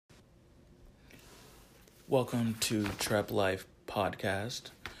Welcome to Trep Life Podcast.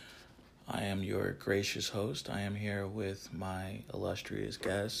 I am your gracious host. I am here with my illustrious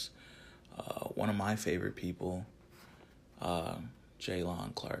guest, one of my favorite people,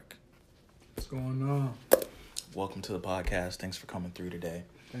 Jaylon Clark. What's going on? Welcome to the podcast. Thanks for coming through today.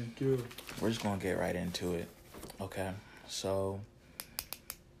 Thank you. We're just going to get right into it. Okay, so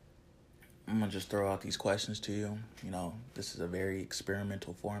I'm going to just throw out these questions to you. You know, this is a very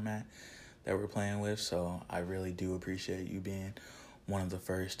experimental format that we're playing with, so I really do appreciate you being one of the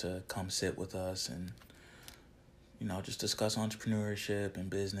first to come sit with us and, you know, just discuss entrepreneurship and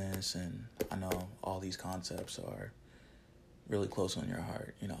business. And I know all these concepts are really close on your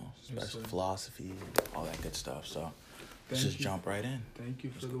heart, you know, especially philosophy and all that good stuff. So let's just jump right in. Thank you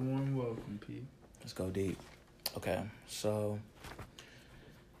for the warm welcome, Pete. Let's go deep. Okay, so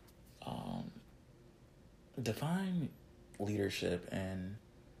define leadership and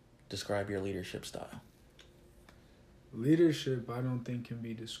describe your leadership style. Leadership, I don't think, can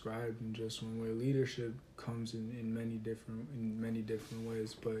be described in just one way. Leadership comes in many different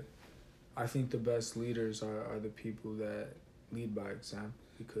ways, but I think the best leaders are the people that lead by example,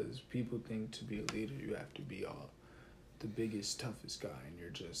 because people think to be a leader you have to be the biggest, toughest guy, and you're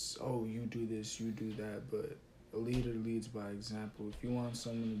just, you do this, you do that. But a leader leads by example. If you want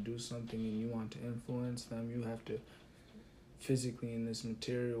someone to do something and you want to influence them, you have to physically, in this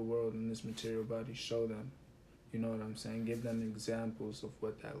material world, in this material body, show them. You know what I'm saying? Give them examples of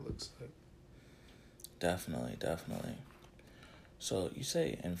what that looks like. Definitely. So you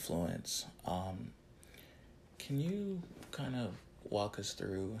say influence. Can you kind of walk us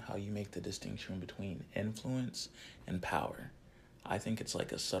through how you make the distinction between influence and power? I think it's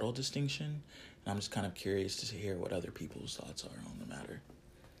like a subtle distinction, and I'm just kind of curious to hear what other people's thoughts are on the matter.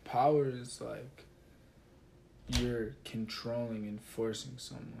 Power is like you're controlling and forcing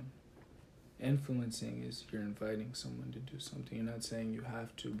someone. Influencing is you're inviting someone to do something. You're not saying you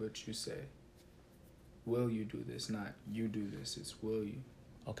have to, but you say, will you do this? Not you do this, it's will you.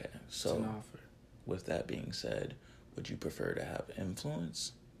 Okay, so it's an offer. With that being said, would you prefer to have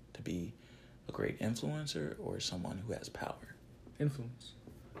influence, to be a great influencer, or someone who has power? Influence.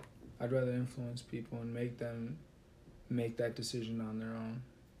 I'd rather influence people and make them make that decision on their own,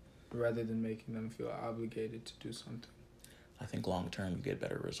 rather than making them feel obligated to do something. I think long term you get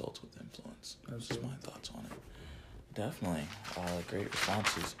better results with influence. Absolutely. That's my thoughts on it. Definitely. Great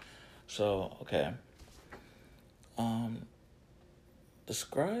responses. So, okay.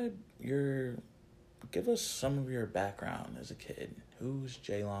 Give us some of your background as a kid. Who's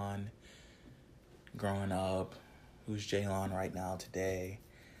Jaylon growing up? Who's Jaylon right now today?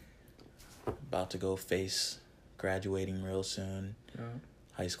 About to go face graduating real soon. Yeah.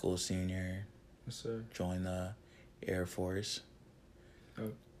 High school senior. Yes, sir. Join the Air Force.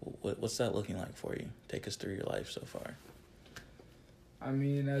 Oh. What's that looking like for you? Take us through your life so far. I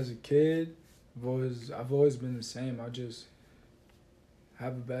mean, as a kid, I've always been the same. I just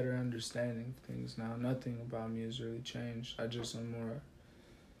have a better understanding of things now. Nothing about me has really changed. I just am more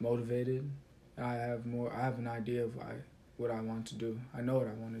motivated. I have an idea of what I want to do. I know what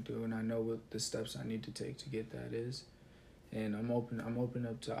I want to do, and I know what the steps I need to take to get that is. And I'm open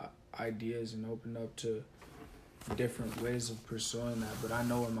up to ideas and open up to different ways of pursuing that. But I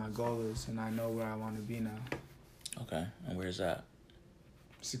know where my goal is, and I know where I want to be now. Okay, and where's that?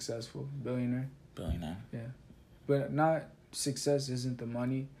 Successful, billionaire. Billionaire. Yeah, but not success isn't the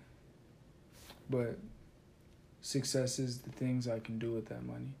money, but success is the things I can do with that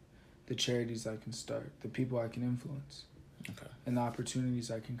money, the charities I can start, the people I can influence, okay, and the opportunities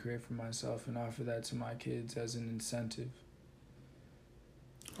I can create for myself and offer that to my kids as an incentive.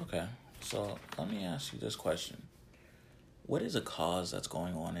 Okay, so let me ask you this question. What is a cause that's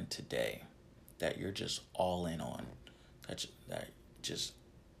going on in today that you're just all in on, that just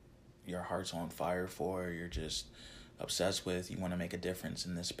your heart's on fire for, you're just obsessed with, you want to make a difference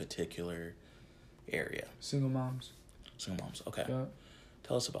in this particular area? Single moms. Single moms, okay. Yeah.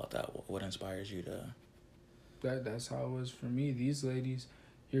 Tell us about that. What inspires you to... That's how it was for me. These ladies,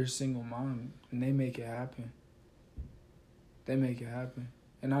 you're a single mom, and they make it happen. They make it happen.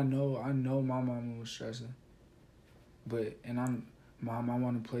 And I know my mama was stressing. But, Mom, I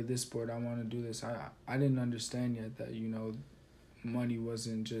want to play this sport. I want to do this. I didn't understand yet that, money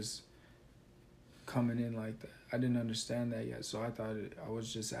wasn't just coming in like that. I didn't understand that yet. So I thought I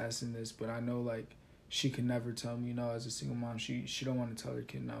was just asking this. But I know, she could never tell me, as a single mom, she don't want to tell her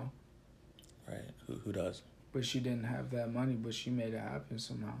kid no. Right. Who does? But she didn't have that money, but she made it happen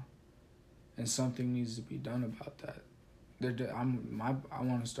somehow. And something needs to be done about that. I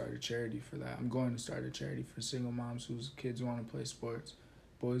want to start a charity for that. I'm going to start a charity for single moms whose kids want to play sports.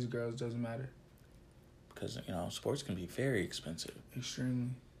 Boys, girls, doesn't matter. because, you know, sports can be very expensive. Extremely.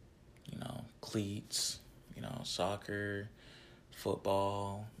 You know, cleats, you know, soccer,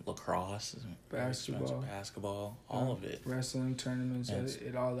 football, lacrosse, basketball, all of it. Wrestling tournaments,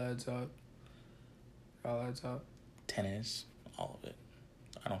 it all adds up. Tennis, all of it.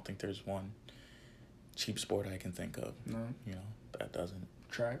 I don't think there's one cheap sport I can think of. No. You know, that doesn't.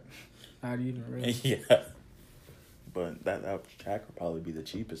 Track? Not even really. Yeah. But that track would probably be the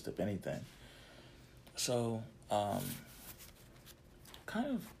cheapest, if anything. So, kind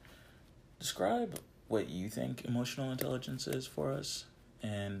of describe what you think emotional intelligence is for us,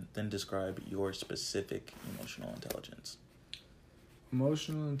 and then describe your specific emotional intelligence.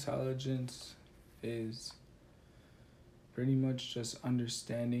 Emotional intelligence is pretty much just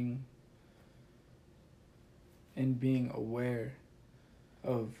understanding and being aware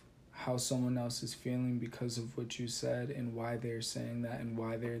of how someone else is feeling because of what you said and why they're saying that and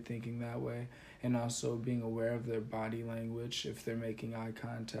why they're thinking that way, and also being aware of their body language if they're making eye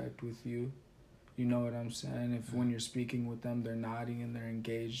contact with you. You know what I'm saying? If when you're speaking with them, they're nodding and they're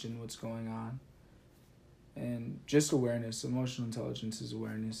engaged in what's going on. And just awareness. Emotional intelligence is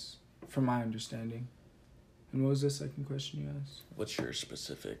awareness, from my understanding. And what was the second question you asked? What's your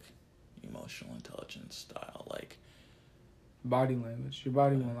specific emotional intelligence style like? Body language. Your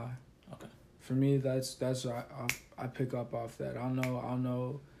body won't lie. Okay. For me, that's what I pick up off that. I'll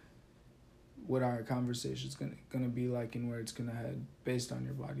know what our conversation's gonna be like and where it's gonna head based on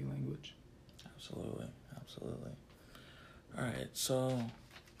your body language. Absolutely. All right, so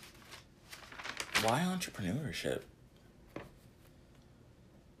why entrepreneurship?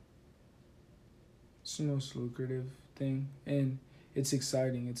 It's the most lucrative thing, and it's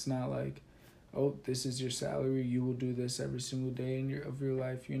exciting. It's not like, oh, this is your salary, you will do this every single day of your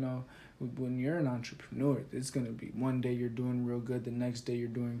life. You know, when you're an entrepreneur, it's going to be one day you're doing real good, the next day you're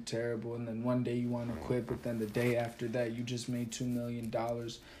doing terrible, and then one day you want to quit, but then the day after that you just made $2 million,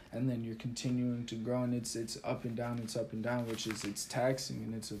 and then you're continuing to grow, and it's up and down, which is, it's taxing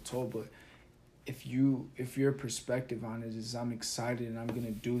and it's a toll. But if your perspective on it is, I'm excited and I'm going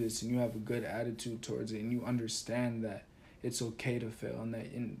to do this, and you have a good attitude towards it, and you understand that it's okay to fail, and that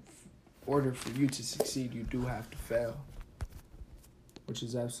in order for you to succeed, you do have to fail, which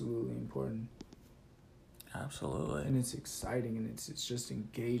is absolutely important. Absolutely. And it's exciting, and it's just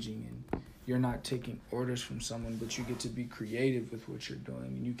engaging, and you're not taking orders from someone, but you get to be creative with what you're doing,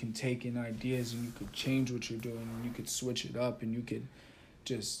 and you can take in ideas, and you could change what you're doing, and you could switch it up, and you could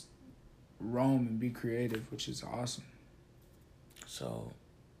just roam and be creative, which is awesome. So,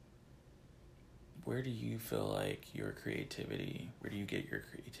 where do you feel like where do you get your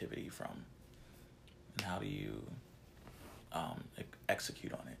creativity from? And how do you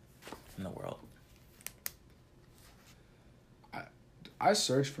execute on it in the world? I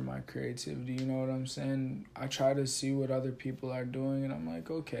search for my creativity, you know what I'm saying? I try to see what other people are doing, and I'm like,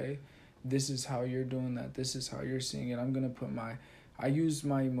 okay, this is how you're doing that. This is how you're seeing it. I'm going to put I use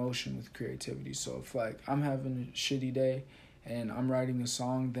my emotion with creativity. So if, like, I'm having a shitty day and I'm writing a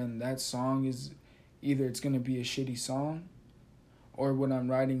song, then that song is either it's going to be a shitty song, or what I'm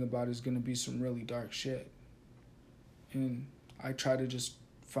writing about is going to be some really dark shit. And I try to just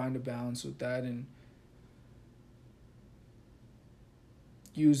find a balance with that and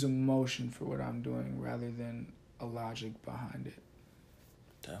use emotion for what I'm doing rather than a logic behind it.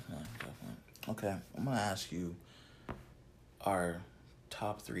 Definitely. Okay, I'm going to ask you our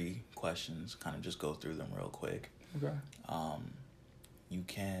top 3 questions, kind of just go through them real quick. Okay. You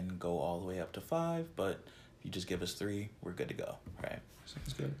can go all the way up to 5, but if you just give us 3, we're good to go, right?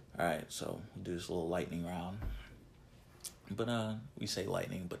 Sounds good. All right, so we'll do this little lightning round. But we say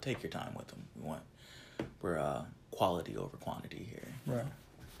lightning, but take your time with them. We're quality over quantity here. Right.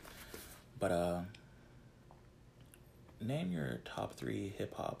 But name your top 3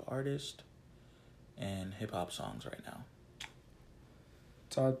 hip-hop artists and hip-hop songs right now.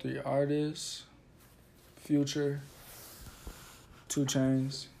 Top 3 artists: Future, 2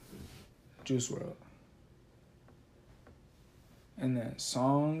 Chainz, Juice WRLD. And then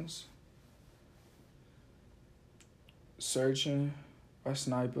songs: Searching by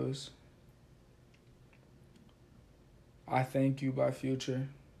Snipers, I Thank You by Future,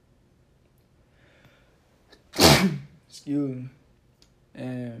 excuse me,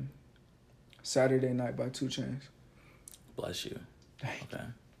 and Saturday Night by 2 Chainz. Bless you. Okay.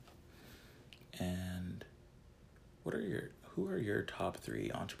 And who are your top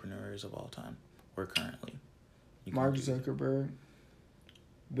 3 entrepreneurs of all time or currently? Mark Zuckerberg,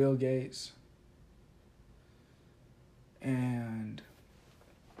 Bill Gates, and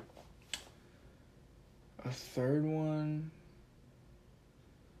a third one,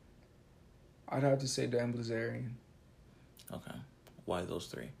 I'd have to say Dan Bilzerian. Okay. Why those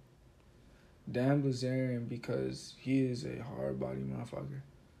three? Dan Bilzerian because he is a hard-body motherfucker.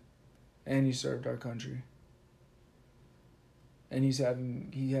 And he served our country. And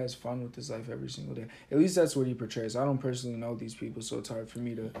he has fun with his life every single day. At least that's what he portrays. I don't personally know these people, so it's hard for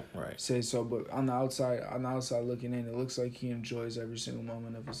me to say so. But on the outside looking in, it looks like he enjoys every single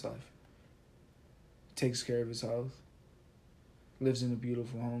moment of his life. Takes care of his health. Lives in a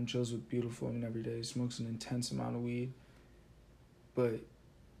beautiful home. Chills with beautiful women every day. Smokes an intense amount of weed. But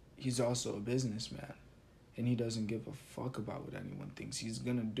he's also a businessman. And he doesn't give a fuck about what anyone thinks. He's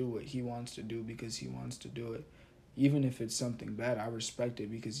gonna do what he wants to do because he wants to do it. Even if it's something bad, I respect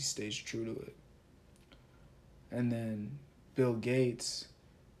it because he stays true to it. And then Bill Gates,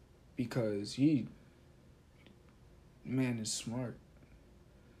 because man is smart.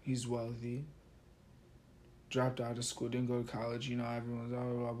 He's wealthy. Dropped out of school, didn't go to college. You know, everyone's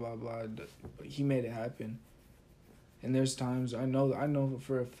blah, blah, blah, blah. But he made it happen. And there's times, I know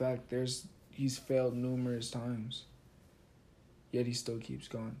for a fact, he's failed numerous times. Yet he still keeps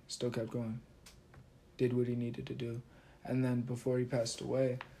going. Still kept going. Did what he needed to do. And then before he passed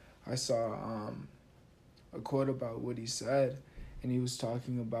away, I saw a quote about what he said, and he was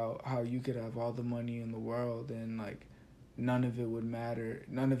talking about how you could have all the money in the world and like none of it would matter.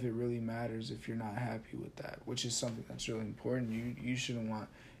 None of it really matters if you're not happy with that, which is something that's really important. You shouldn't want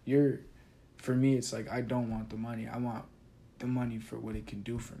for me it's like I don't want the money. I want the money for what it can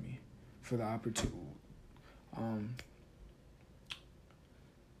do for me, for the opportunity.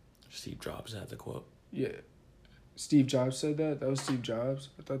 Steve Jobs had the quote. Yeah. Steve Jobs said that? That was Steve Jobs?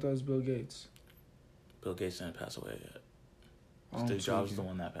 I thought that was Bill Gates. Bill Gates didn't pass away yet. Steve Jobs is the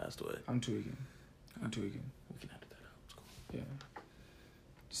one that passed away. I'm tweaking. We can edit that out. It's cool. Yeah.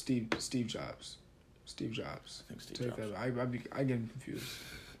 Steve Jobs. Steve Jobs. I think Steve Jobs. I get him confused.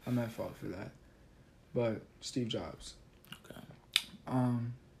 I'm at fault for that. But Steve Jobs. Okay.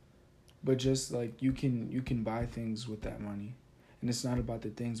 But just like you can buy things with that money. And it's not about the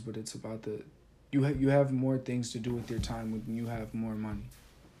things, but it's about you have more things to do with your time when you have more money.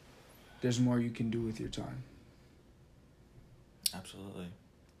 There's more you can do with your time. Absolutely.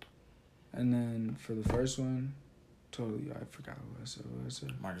 And then for the first one, totally, I forgot what I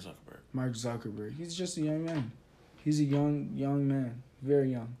said. Mark Zuckerberg. He's just a young man. He's a young man.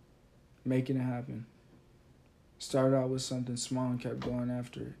 Very young. Making it happen. Started out with something small and kept going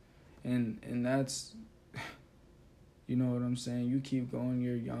after it. And that's... You know what I'm saying? You keep going,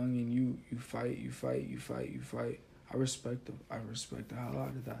 you're young, and you fight. I respect the hell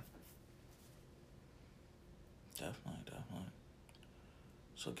out of that. Definitely.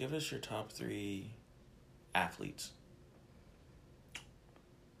 So give us your top 3 athletes.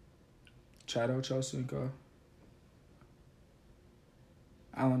 Chad Ochocinco,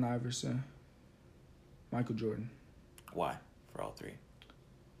 Allen Iverson, Michael Jordan. Why for all 3?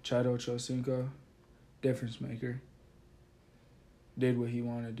 Chad Ochocinco, difference maker. Did what he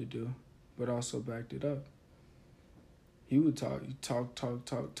wanted to do, but also backed it up. He would talk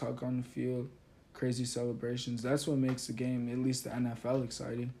on the field, crazy celebrations. That's what makes the game, at least the NFL,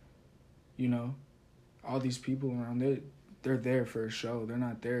 exciting. You know, all these people around they're there for a show. They're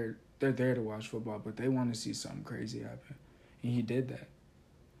not there. They're there to watch football, but they want to see something crazy happen. And he did that,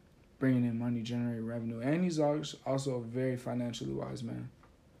 bringing in money, generating revenue. And he's also a very financially wise man.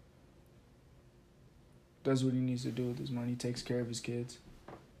 Does what he needs to do with his money, takes care of his kids.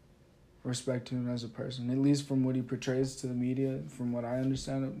 Respect him as a person. At least from what he portrays to the media, from what I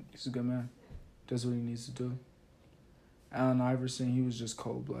understand, he's a good man. Does what he needs to do. Allen Iverson, he was just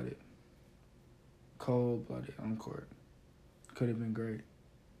cold-blooded. Cold-blooded on court. Could have been great.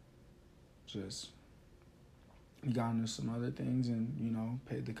 Just, he got into some other things and, you know,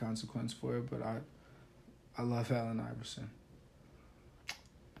 paid the consequence for it. But I love Allen Iverson.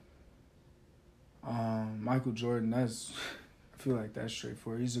 Michael Jordan, I feel like that's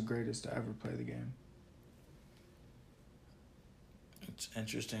straightforward. He's the greatest to ever play the game. It's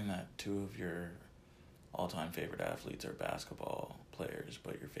interesting that 2 of your all-time favorite athletes are basketball players,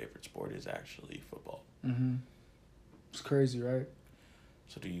 but your favorite sport is actually football. Mm-hmm. It's crazy, right?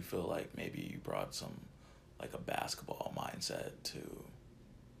 So do you feel like maybe you brought some, like a basketball mindset to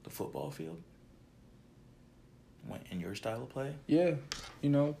the football field in your style of play? Yeah, you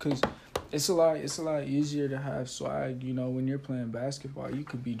know, because it's a lot easier to have swag. You know, when you're playing basketball, you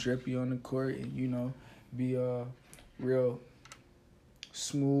could be drippy on the court and, you know, be real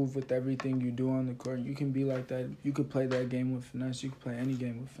smooth with everything you do on the court. You can be like that. You could play that game with finesse. You could play any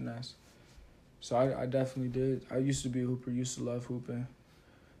game with finesse. So I definitely did. I used to be a hooper. Used to love hooping.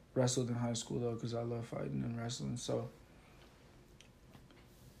 Wrestled in high school though, because I love fighting and wrestling. So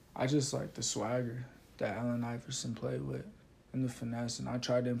I just like the swagger that Allen Iverson played with and the finesse, and I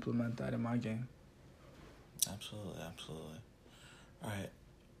tried to implement that in my game. Absolutely, absolutely. All right.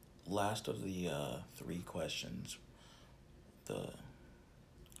 Last of the three questions, the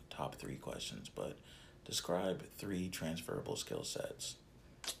top three questions, but describe three transferable skill sets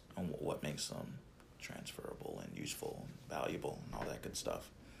and what makes them transferable and useful and valuable and all that good stuff.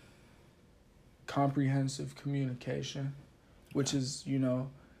 Comprehensive communication, which is,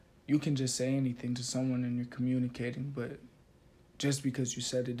 you can just say anything to someone and you're communicating, but just because you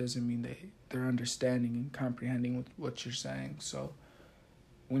said it doesn't mean they're understanding and comprehending what you're saying. So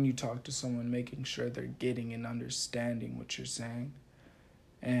when you talk to someone, making sure they're getting and understanding what you're saying.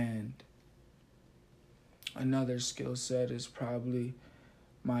 And another skill set is probably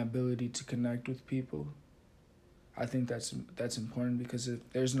my ability to connect with people. I think that's important, because if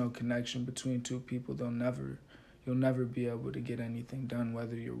there's no connection between two people, you'll never be able to get anything done,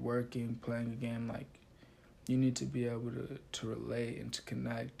 whether you're working, playing a game. Like, you need to be able to relate and to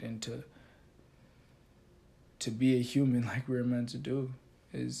connect and to be a human like we're meant to do,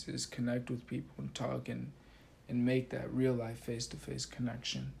 is connect with people and talk and make that real life face-to-face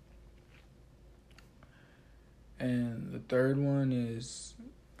connection. And the third one is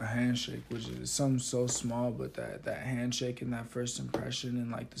a handshake, which is something so small, but that handshake and that first impression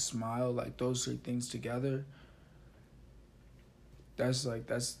and like the smile, like those three things together, that's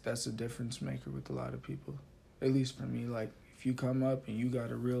a difference maker with a lot of people. At least for me, like if you come up and you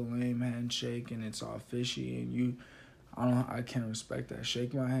got a real lame handshake and it's all fishy and I can't respect that.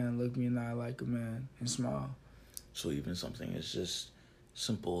 Shake my hand, look me in the eye like a man, and smile. So even something as just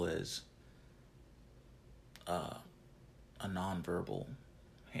simple as a nonverbal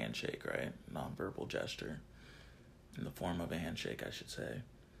handshake, right? Nonverbal gesture in the form of a handshake, I should say.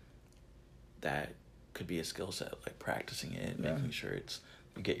 That could be a skill set, like practicing it, making sure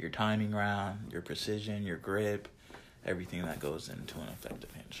you get your timing right, your precision, your grip, everything that goes into an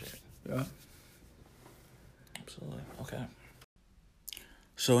effective handshake. Yeah. Absolutely. Okay.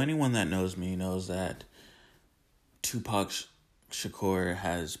 So anyone that knows me knows that Tupac Shakur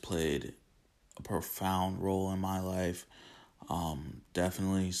has played a profound role in my life.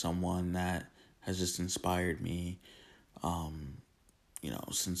 Definitely someone that has just inspired me,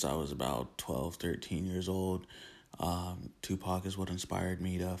 since I was about 12, 13 years old. Tupac is what inspired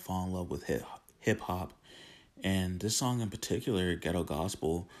me to fall in love with hip-hop. And this song in particular, Ghetto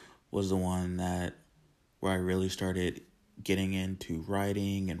Gospel, was the one where I really started getting into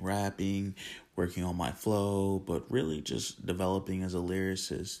writing and rapping, working on my flow, but really just developing as a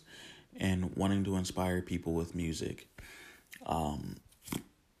lyricist and wanting to inspire people with music.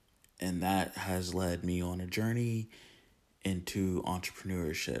 And that has led me on a journey into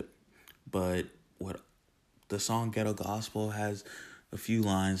entrepreneurship. But what the song Ghetto Gospel has a few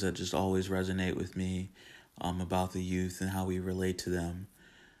lines that just always resonate with me about the youth and how we relate to them.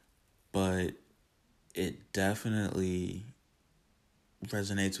 But it definitely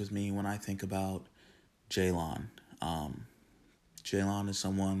resonates with me when I think about J-Lon. J-Lon is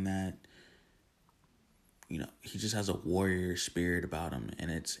someone that, he just has a warrior spirit about him, and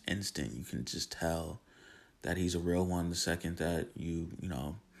it's instant. You can just tell that he's a real one the second that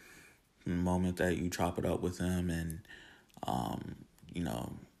the moment that you chop it up with him, and,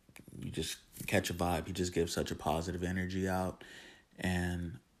 you just catch a vibe. He just gives such a positive energy out,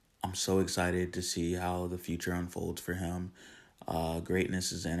 and I'm so excited to see how the future unfolds for him.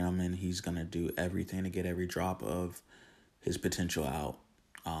 Greatness is in him, and he's going to do everything to get every drop of his potential out,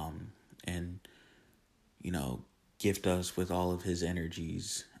 and gift us with all of his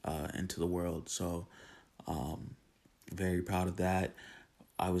energies into the world. So very proud of that.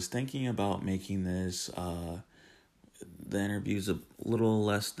 I was thinking about making this, the interview's a little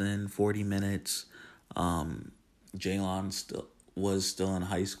less than 40 minutes. J-Lon was still in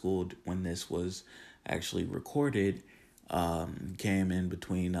high school when this was actually recorded, came in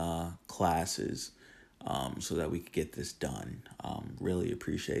between classes so that we could get this done. Really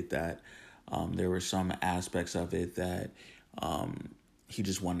appreciate that. There were some aspects of it that he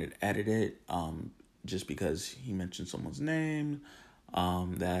just wanted to edit it just because he mentioned someone's name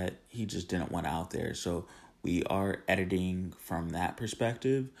that he just didn't want out there. So we are editing from that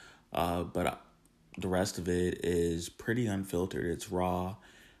perspective, but the rest of it is pretty unfiltered. It's raw,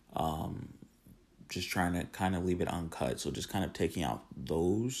 just trying to kind of leave it uncut. So just kind of taking out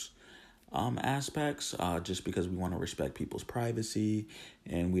those aspects, just because we want to respect people's privacy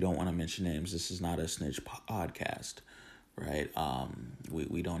and we don't want to mention names. This is not a snitch podcast, right?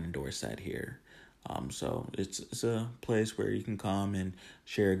 We don't endorse that here. So it's a place where you can come and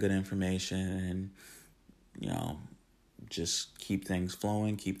share good information and, just keep things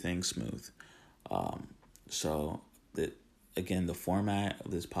flowing, keep things smooth. So the format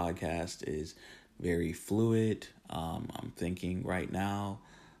of this podcast is very fluid. I'm thinking right now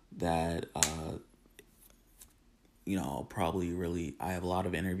that I have a lot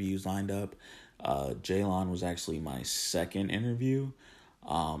of interviews lined up. Jaylon was actually my second interview.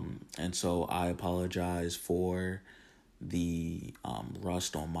 And so I apologize for the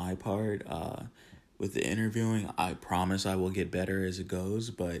rust on my part with the interviewing. I promise I will get better as it goes,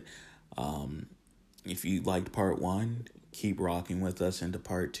 but if you liked part 1, keep rocking with us into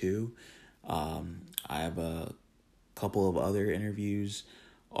part 2. I have a couple of other interviews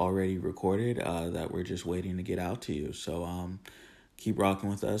already recorded that we're just waiting to get out to you. So keep rocking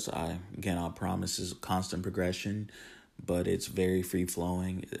with us. I promise is constant progression, but it's very free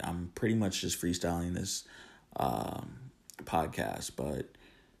flowing. I'm pretty much just freestyling this podcast, but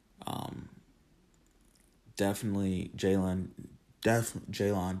definitely Jaylon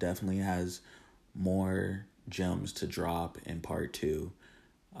definitely has more gems to drop in part 2.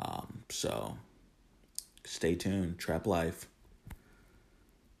 So stay tuned. Trap Life.